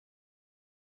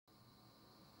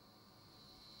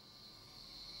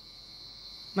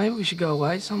Maybe we should go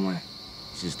away somewhere.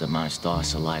 This is the most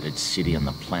isolated city on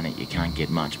the planet. You can't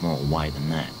get much more away than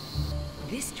that.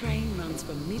 This train runs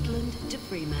from Midland to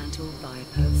Fremantle via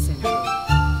Perth Central.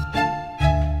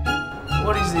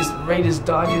 What is this Reader's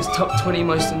Digest Top 20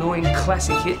 Most Annoying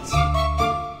Classic Hits?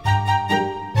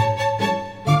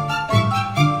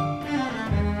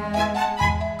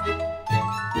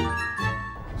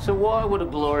 So why would a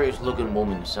glorious-looking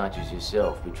woman such as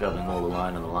yourself be travelling all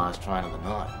alone on the last train of the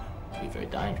night? It'd be very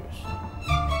dangerous.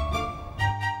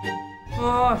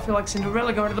 Oh, I feel like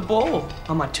Cinderella going to the ball.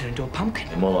 I might turn into a pumpkin.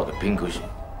 You're more like a pincushion.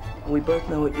 We both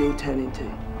know what you'll turn into.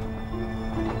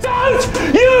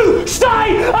 Don't you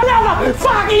say another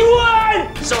fucking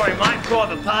word! Sorry, mate,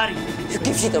 private party. Who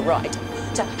gives you the right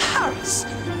to harass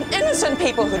innocent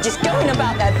people who are just going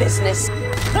about their business?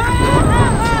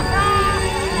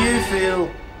 You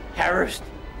feel harassed,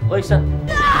 Lisa?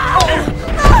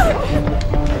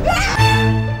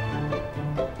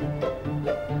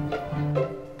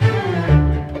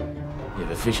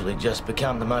 You've officially just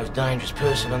become the most dangerous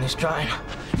person on this train.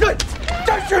 No,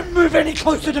 don't you move any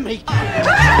closer to me! No!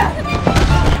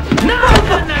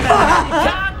 You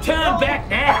can't turn back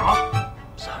now!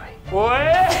 Sorry.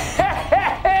 Well,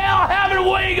 haven't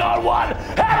we got one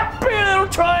happy little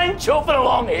train chuffing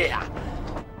along here?